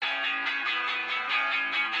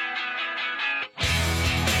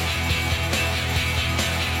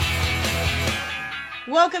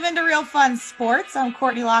Welcome into Real Fun Sports. I'm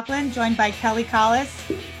Courtney Lachlan, joined by Kelly Collis.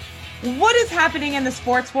 What is happening in the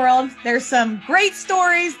sports world? There's some great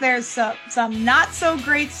stories. There's some not so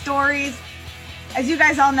great stories. As you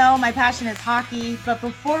guys all know, my passion is hockey. But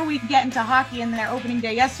before we get into hockey and their opening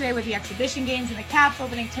day yesterday with the exhibition games and the Caps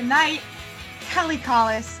opening tonight, Kelly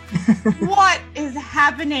Collis, what is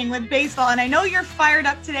happening with baseball? And I know you're fired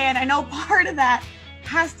up today, and I know part of that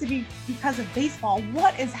has to be because of baseball.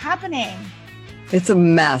 What is happening? It's a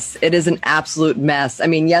mess. It is an absolute mess. I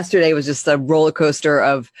mean, yesterday was just a roller coaster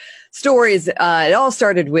of stories. It all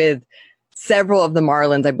started with several of the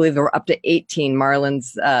Marlins. I believe there were up to 18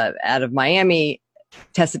 Marlins out of Miami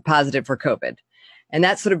tested positive for COVID. And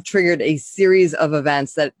that sort of triggered a series of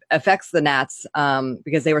events that affects the Nats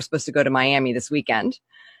because they were supposed to go to Miami this weekend.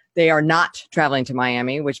 They are not traveling to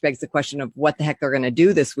Miami, which begs the question of what the heck they're going to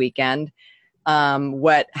do this weekend. How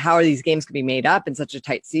are these games going to be made up in such a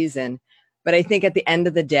tight season? But I think at the end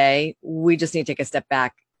of the day, we just need to take a step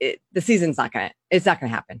back. The season's it's not going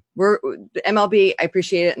to happen. The MLB, I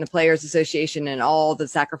appreciate it, and the Players Association and all the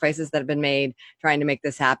sacrifices that have been made trying to make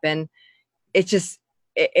this happen. It's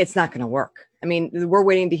not going to work. I mean, we're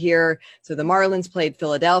waiting to hear. So the Marlins played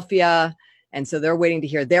Philadelphia, and so they're waiting to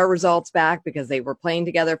hear their results back because they were playing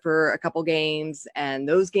together for a couple games, and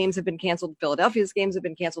those games have been canceled. Philadelphia's games have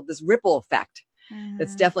been canceled. This ripple effect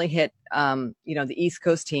that's definitely hit, the East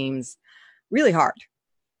Coast teams really hard.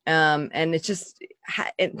 And it's just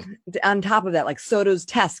on top of that, like Soto's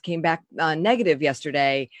test came back negative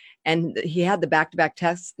yesterday, and he had the back-to-back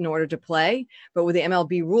tests in order to play. But with the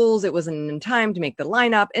MLB rules, it wasn't in time to make the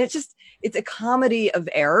lineup. And it's a comedy of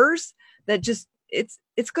errors that just,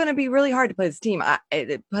 it's going to be really hard to play this team,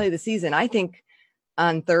 play the season. I think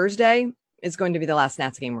on Thursday is going to be the last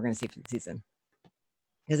Nats game we're going to see for the season,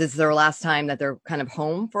 because it's their last time that they're kind of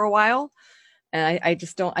home for a while. And I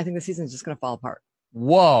think the season's just going to fall apart.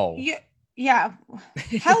 Whoa. Yeah.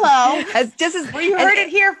 Hello. You heard it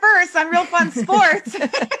here first on Real Fun Sports.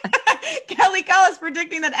 Kelly Collis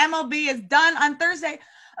predicting that MLB is done on Thursday.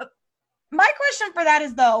 My question for that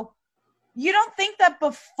is, though, you don't think that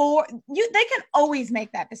they can always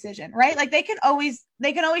make that decision, right? Like they can always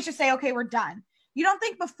just say, okay, we're done. You don't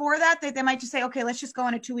think before that they might just say, okay, let's just go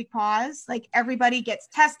on a 2-week pause. Like everybody gets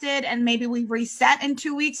tested and maybe we reset in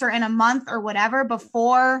 2 weeks or in a month or whatever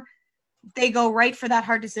before they go right for that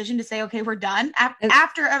hard decision to say, okay, we're done.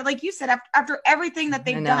 After, like you said, after everything that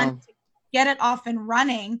they've done to get it off and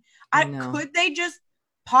running, could they just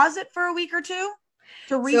pause it for a week or two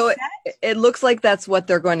to reset? So it looks like that's what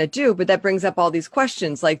they're going to do, but that brings up all these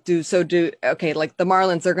questions. Like, like the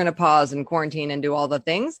Marlins, they're going to pause and quarantine and do all the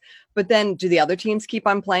things, but then do the other teams keep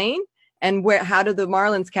on playing? And how do the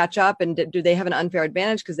Marlins catch up? And do they have an unfair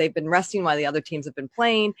advantage because they've been resting while the other teams have been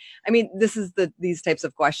playing? I mean, this is these types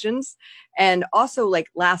of questions. And also, like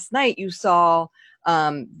last night, you saw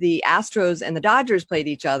the Astros and the Dodgers played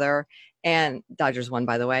each other, and Dodgers won,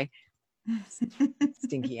 by the way.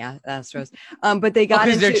 Stinky Astros. But they got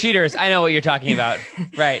because they're cheaters. I know what you're talking about,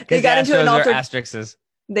 right? They got into asterisks.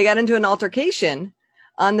 They got into an altercation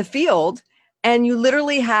on the field. And you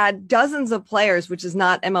literally had dozens of players, which is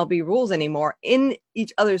not MLB rules anymore, in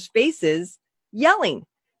each other's faces yelling.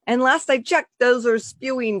 And last I checked, those are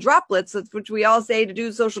spewing droplets, which we all say to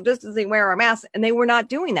do social distancing, wear our masks, and they were not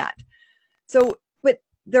doing that. So, but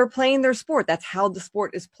they're playing their sport. That's how the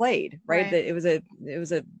sport is played, right? It was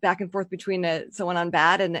a back and forth between someone on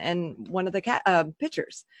bat and one of the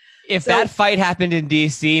pitchers. If that fight happened in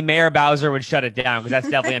DC, Mayor Bowser would shut it down because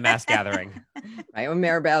that's definitely a mass gathering. Right, when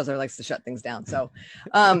Mayor Bowser likes to shut things down. So,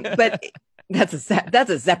 but that's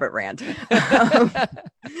a separate rant.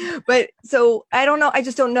 But so I don't know. I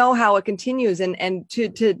just don't know how it continues. And to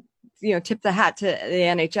tip the hat to the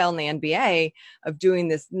NHL and the NBA of doing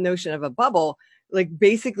this notion of a bubble. Like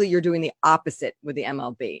basically, you're doing the opposite with the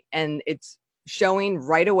MLB, and it's showing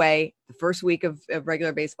right away the first week of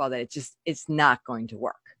regular baseball that it's not going to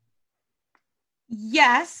work.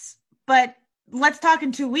 Yes, but let's talk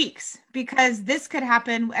in 2 weeks, because this could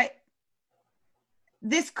happen.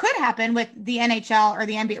 This could happen with the NHL or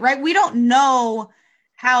the NBA, right? We don't know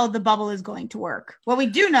how the bubble is going to work. What we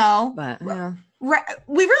do know,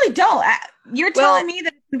 we really don't. You're telling me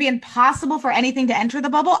that it's going to be impossible for anything to enter the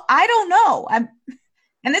bubble? I don't know. And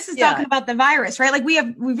this is talking about the virus, right? Like we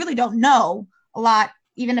really don't know a lot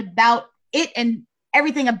even about it and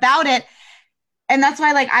everything about it. And that's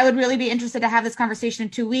why, like, I would really be interested to have this conversation in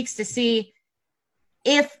 2 weeks to see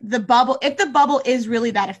if the bubble is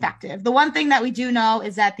really that effective. The one thing that we do know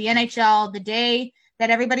is that the NHL, the day that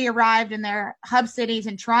everybody arrived in their hub cities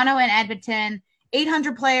in Toronto and Edmonton,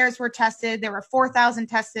 800 players were tested. There were 4,000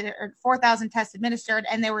 tested or 4,000 tests administered,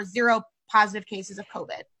 and there were 0 positive cases of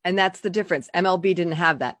COVID. And that's the difference. MLB didn't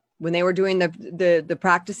have that. When they were doing the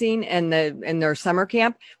practicing and in their summer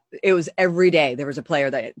camp, it was every day there was a player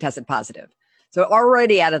that tested positive. So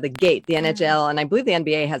already out of the gate, the NHL, and I believe the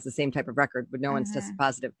NBA has the same type of record, but no one's tested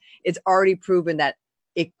positive. It's already proven that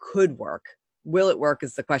it could work. Will it work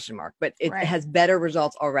is the question mark, but it has better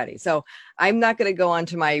results already. So I'm not going to go on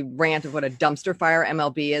to my rant of what a dumpster fire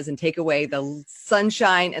MLB is and take away the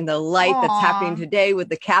sunshine and the light that's happening today with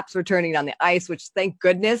the Caps returning on the ice, which thank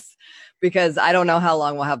goodness, because I don't know how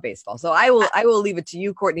long we'll have baseball. So I will leave it to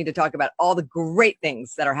you, Courtney, to talk about all the great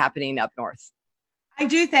things that are happening up north. I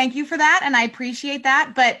do thank you for that, and I appreciate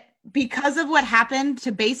that. But because of what happened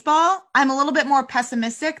to baseball, I'm a little bit more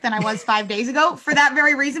pessimistic than I was 5 days ago for that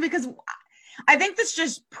very reason, because I think this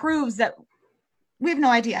just proves that we have no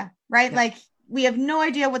idea, right? Yeah. Like, we have no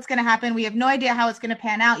idea what's going to happen. We have no idea how it's going to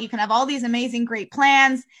pan out. You can have all these amazing, great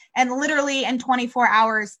plans, and literally in 24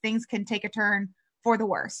 hours, things can take a turn for the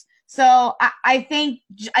worse. So I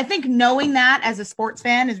think knowing that as a sports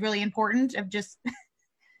fan is really important. Of just,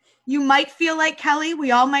 you might feel like Kelly.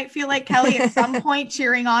 We all might feel like Kelly at some point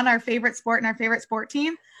cheering on our favorite sport and our favorite sport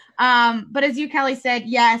team. But as you, Kelly, said,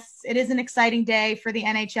 yes, it is an exciting day for the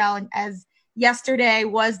NHL, and as yesterday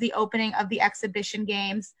was the opening of the exhibition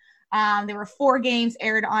games. There were 4 games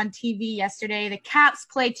aired on TV yesterday. The Caps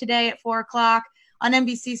played today at 4:00 on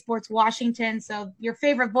NBC Sports Washington. So your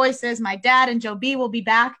favorite voices, my dad and Joe B, will be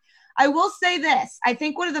back. I will say this. I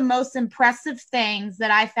think one of the most impressive things that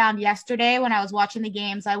I found yesterday when I was watching the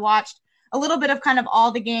games, I watched a little bit of kind of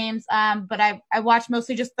all the games, but I watched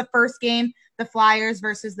mostly just the first game, the Flyers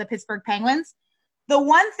versus the Pittsburgh Penguins. The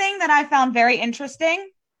one thing that I found very interesting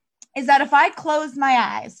is that if I closed my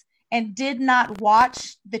eyes and did not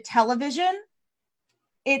watch the television,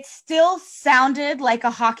 it still sounded like a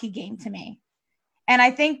hockey game to me. And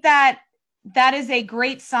I think that is a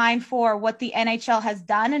great sign for what the NHL has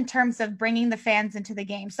done in terms of bringing the fans into the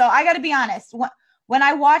game. So I got to be honest, when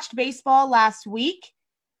I watched baseball last week,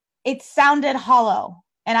 it sounded hollow.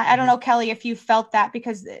 And I don't know, Kelly, if you felt that,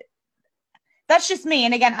 because that's just me.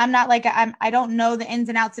 And again, I'm not like, I don't know the ins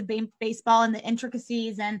and outs of baseball and the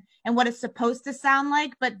intricacies and what it's supposed to sound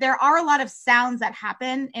like, but there are a lot of sounds that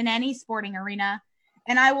happen in any sporting arena.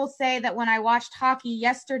 And I will say that when I watched hockey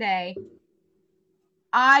yesterday,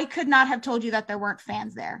 I could not have told you that there weren't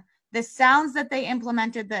fans there. The sounds that they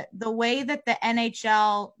implemented, the way that the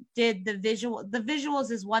NHL did the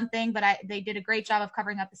visuals is one thing, but they did a great job of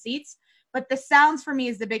covering up the seats. But the sounds for me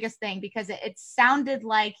is the biggest thing, because it sounded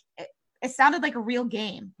like a real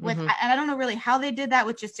game with, and I don't know really how they did that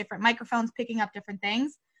with just different microphones picking up different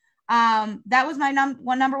things. That was my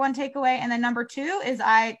number one takeaway. And then number 2 is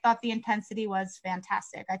I thought the intensity was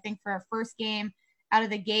fantastic. I think for a first game out of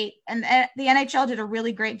the gate, and the NHL did a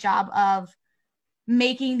really great job of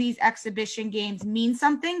making these exhibition games mean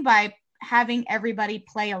something by having everybody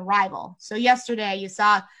play a rival. So yesterday you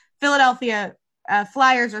saw Philadelphia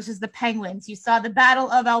Flyers versus the Penguins. You saw the Battle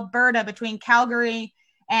of Alberta between Calgary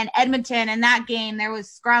and Edmonton. In that game, there was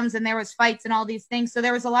scrums and there was fights and all these things. So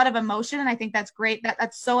there was a lot of emotion, and I think that's great.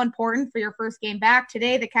 That's so important for your first game back.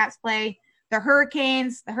 Today, the Caps play the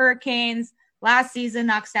Hurricanes. The Hurricanes last season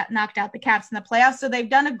knocked out the Caps in the playoffs. So they've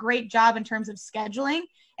done a great job in terms of scheduling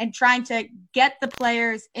and trying to get the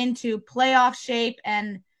players into playoff shape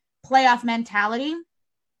and playoff mentality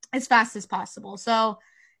as fast as possible. So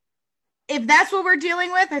if that's what we're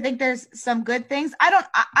dealing with, I think there's some good things. I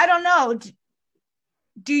don't know.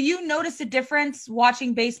 Do you notice a difference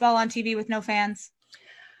watching baseball on TV with no fans?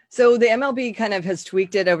 So the MLB kind of has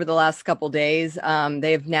tweaked it over the last couple of days.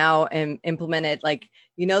 They have now implemented, like,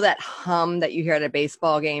 that hum that you hear at a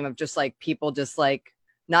baseball game of just like people just like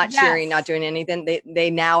not cheering, not doing anything.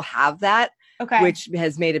 They now have that, which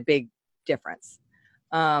has made a big difference.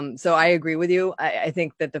 So I agree with you. I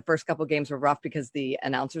think that the first couple of games were rough because the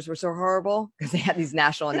announcers were so horrible, because they had these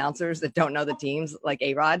national announcers that don't know the teams, like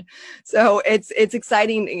A-Rod. So it's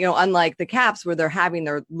exciting, unlike the Caps, where they're having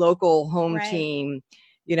their local home team,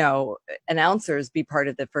 announcers be part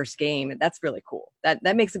of the first game. And that's really cool.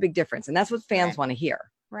 That makes a big difference. And that's what fans want to hear.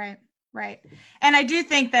 Right. And I do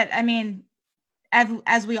think that, I mean,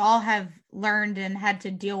 as we all have learned and had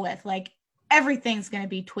to deal with, like, everything's going to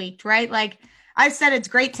be tweaked, right? Like, I said it's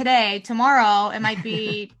great today. Tomorrow it might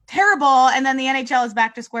be terrible, and then the NHL is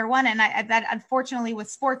back to square one. And that unfortunately, with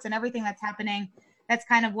sports and everything that's happening, that's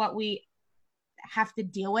kind of what we have to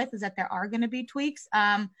deal with, is that there are going to be tweaks.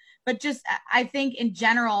 But just, I think in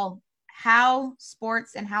general, how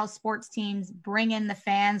sports and how sports teams bring in the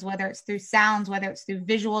fans, whether it's through sounds, whether it's through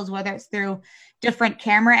visuals, whether it's through different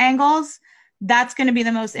camera angles, that's going to be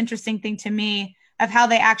the most interesting thing to me of how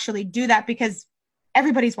they actually do that. Because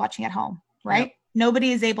everybody's watching at home, right? Yep.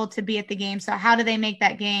 Nobody is able to be at the game. So how do they make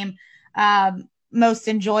that game most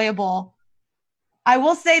enjoyable? I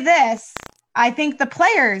will say this. I think the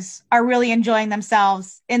players are really enjoying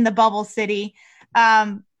themselves in the bubble city.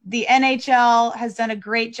 The NHL has done a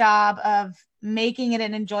great job of making it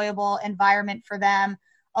an enjoyable environment for them.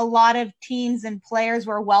 A lot of teams and players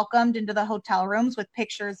were welcomed into the hotel rooms with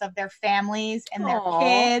pictures of their families and their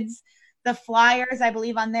kids. The Flyers, I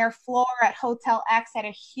believe, on their floor at Hotel X had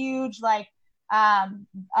a huge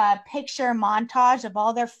picture montage of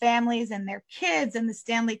all their families and their kids and the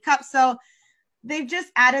Stanley Cup. So they've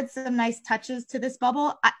just added some nice touches to this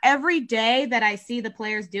bubble. Every day that I see the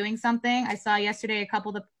players doing something, I saw yesterday a couple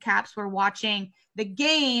of the Caps were watching the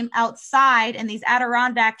game outside in these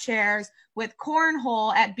Adirondack chairs with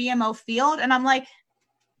cornhole at BMO Field. And I'm like,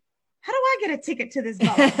 how do I get a ticket to this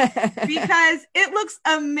bubble? Because it looks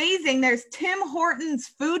amazing. There's Tim Hortons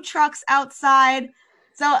food trucks outside.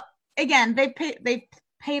 So again, they've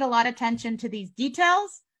paid a lot of attention to these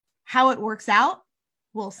details. How it works out,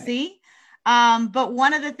 we'll see. But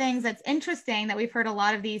one of the things that's interesting that we've heard a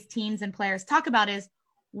lot of these teams and players talk about is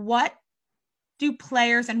what do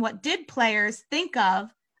players and what did players think of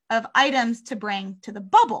items to bring to the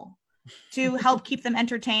bubble to help keep them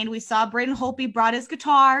entertained. We saw Braden Holtby brought his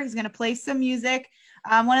guitar. He's going to play some music.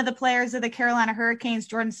 One of the players of the Carolina Hurricanes,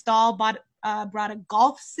 Jordan Staal, brought a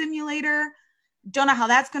golf simulator. Don't know how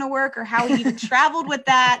that's going to work or how he even traveled with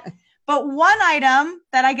that. But one item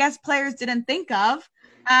that I guess players didn't think of,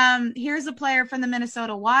 here's a player from the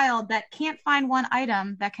Minnesota Wild that can't find one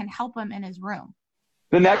item that can help him in his room.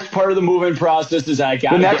 The next part of the move-in process is I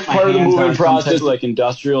got like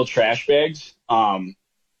industrial trash bags.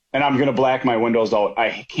 And I'm going to black my windows out.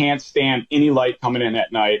 I can't stand any light coming in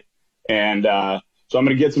at night. And so I'm going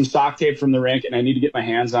to get some sock tape from the rink, and I need to get my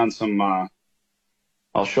hands on some,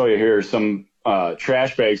 I'll show you here, some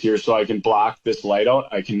trash bags here so I can block this light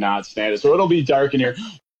out. I cannot stand it. So it'll be dark in here.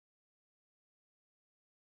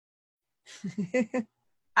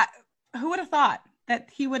 Who would have thought that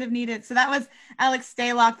he would have needed? So that was Alex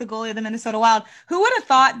Stalock, the goalie of the Minnesota Wild. Who would have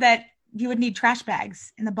thought that you would need trash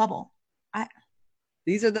bags in the bubble?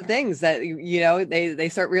 These are the things that, they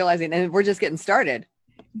start realizing, and we're just getting started.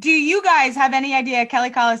 Do you guys have any idea, Kelly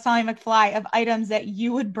Collis, Tommy McFly, of items that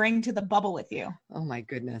you would bring to the bubble with you? Oh my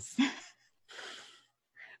goodness.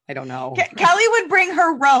 I don't know. Kelly would bring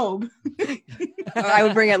her robe. I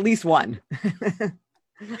would bring at least one.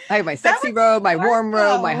 I have my sexy robe, my warm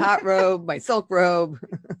robe, my hot robe, my silk robe.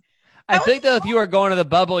 I think though, if you were going to the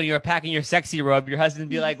bubble and you were packing your sexy robe, your husband would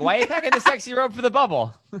be like, why are you packing the sexy robe for the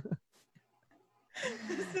bubble?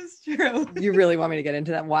 This is true. You really want me to get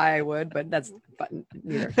into that? Why I would, but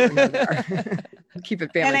neither. Keep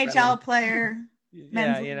it family NHL friendly. Player,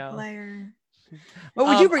 men's player. What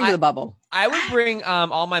would you bring to the bubble? I would bring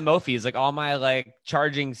all my Mofis, like all my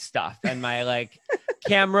charging stuff and my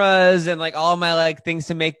cameras and all my things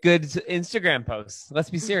to make good Instagram posts.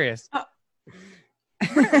 Let's be serious.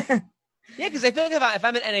 Yeah, because I feel like if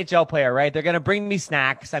I'm an NHL player, right, they're gonna bring me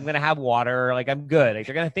snacks. I'm gonna have water. I'm good.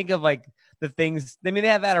 They're gonna think of the things. I mean, they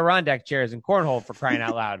have Adirondack chairs and cornhole for crying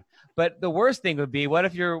out loud. But the worst thing would be, what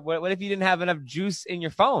if you didn't have enough juice in your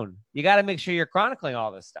phone? You got to make sure you're chronicling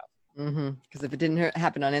all this stuff. Because if it didn't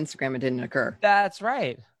happen on Instagram, it didn't occur. That's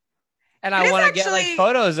right. And I want to get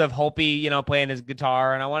photos of Holtby, playing his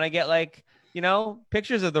guitar, and I want to get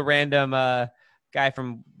pictures of the random guy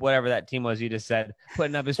from whatever that team was you just said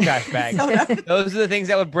putting up his trash bag. Those are the things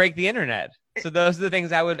that would break the internet. So those are the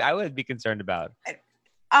things I would be concerned about.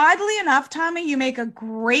 Oddly enough, Tommy, you make a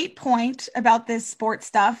great point about this sports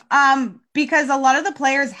stuff. Because a lot of the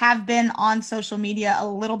players have been on social media a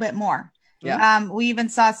little bit more. Yeah. We even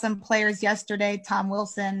saw some players yesterday. Tom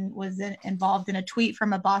Wilson was involved in a tweet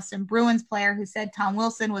from a Boston Bruins player who said Tom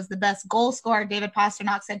Wilson was the best goal scorer. David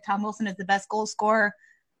Pastrnak said Tom Wilson is the best goal scorer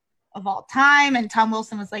of all time. And Tom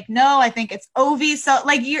Wilson was like, no, I think it's Ovi. So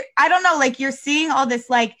I don't know, you're seeing all this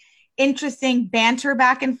interesting banter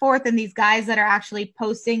back and forth, and these guys that are actually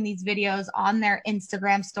posting these videos on their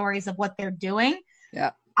Instagram stories of what they're doing.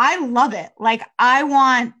 Yeah. I love it. I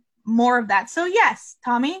want more of that. So yes,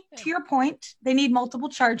 Tommy, to your point, they need multiple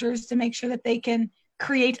chargers to make sure that they can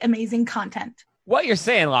create amazing content. What you're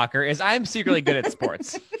saying, Locker, is I'm secretly good at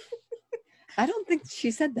sports. I don't think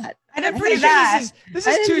she said that. I didn't say that. This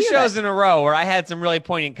is 2 shows in a row where I had some really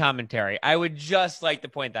poignant commentary. I would just like to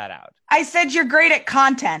point that out. I said you're great at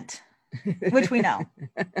content, which we know.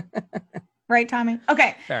 Right, Tommy?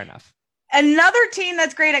 Okay. Fair enough. Another team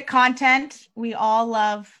that's great at content, we all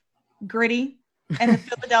love Gritty and the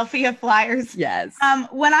Philadelphia Flyers. Yes.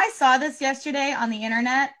 When I saw this yesterday on the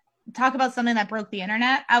internet, talk about something that broke the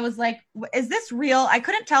internet. I was like, is this real? I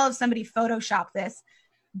couldn't tell if somebody photoshopped this,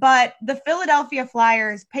 but the Philadelphia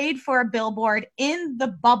Flyers paid for a billboard in the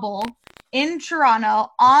bubble in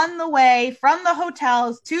Toronto on the way from the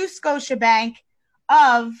hotels to Scotiabank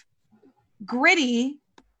of Gritty,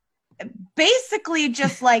 basically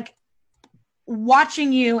just like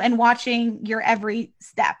watching you and watching your every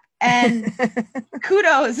step. And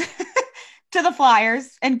kudos to the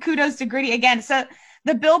Flyers and kudos to Gritty again. So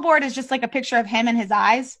the billboard is just like a picture of him and his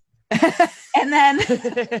eyes. And then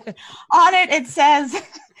on it says,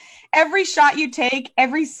 every shot you take,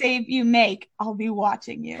 every save you make, I'll be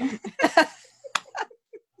watching you.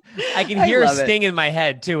 I can hear a sting in my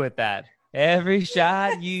head too with that. Every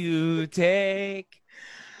shot you take,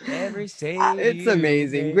 every save. It's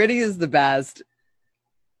amazing. Make. Gritty is the best.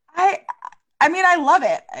 I mean, I love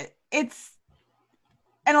it. It's,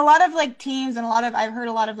 and a lot of like teams and I've heard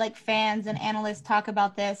a lot of like fans and analysts talk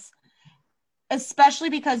about this,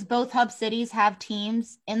 especially because both hub cities have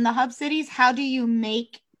teams in the hub cities. How do you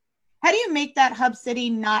make that hub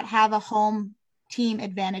city not have a home team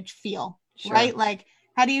advantage feel, sure, right? Like,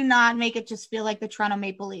 how do you not make it just feel like the Toronto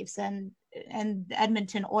Maple Leafs and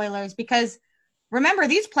Edmonton Oilers? Because remember,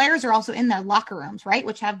 these players are also in their locker rooms, right?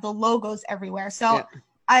 Which have the logos everywhere. So yeah.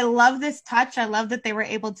 I love this touch. I love that they were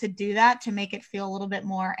able to do that to make it feel a little bit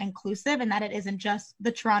more inclusive and that it isn't just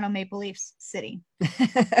the Toronto Maple Leafs city.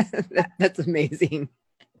 That's amazing.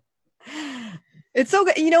 It's so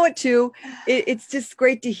good. You know what, too? It's just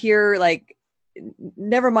great to hear, like,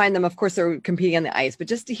 never mind them. Of course, they're competing on the ice, but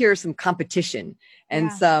just to hear some competition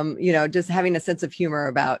and some, just having a sense of humor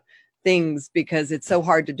about things, because it's so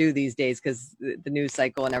hard to do these days because the news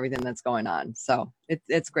cycle and everything that's going on. So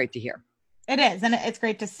it's great to hear. It is. And it's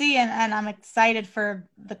great to see. And I'm excited for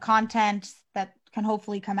the content that can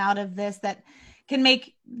hopefully come out of this that can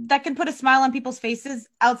put a smile on people's faces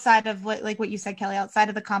outside of what you said, Kelly, outside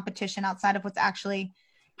of the competition, outside of what's actually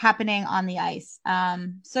happening on the ice.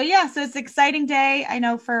 So it's an exciting day. I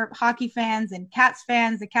know for hockey fans and Cats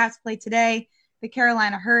fans, the Cats play today, the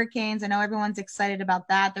Carolina Hurricanes. I know everyone's excited about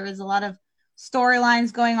that. There is a lot of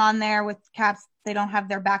storylines going on there with Caps. They don't have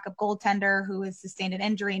their backup goaltender who has sustained an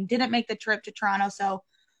injury and didn't make the trip to Toronto. So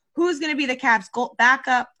who's going to be the Caps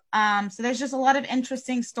backup? So there's just a lot of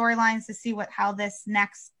interesting storylines to see how this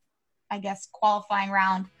next, I guess, qualifying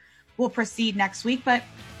round will proceed next week. But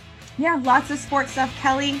yeah, lots of sports stuff.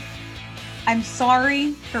 Kelly, I'm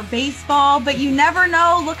sorry for baseball, but you never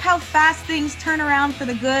know. Look how fast things turn around for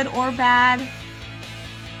the good or bad.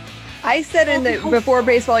 I said before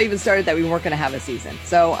baseball even started that we weren't going to have a season.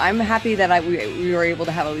 So I'm happy that we were able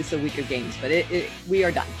to have at least a week of games, but we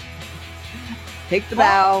are done. Take the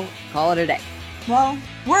bow, call it a day. Well,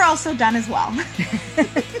 we're also done as well.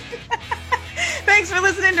 Thanks for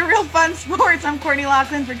listening to Real Fun Sports. I'm Courtney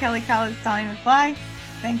Lachlan for Kelly Collins, Tony McFly.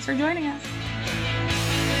 Thanks for joining us.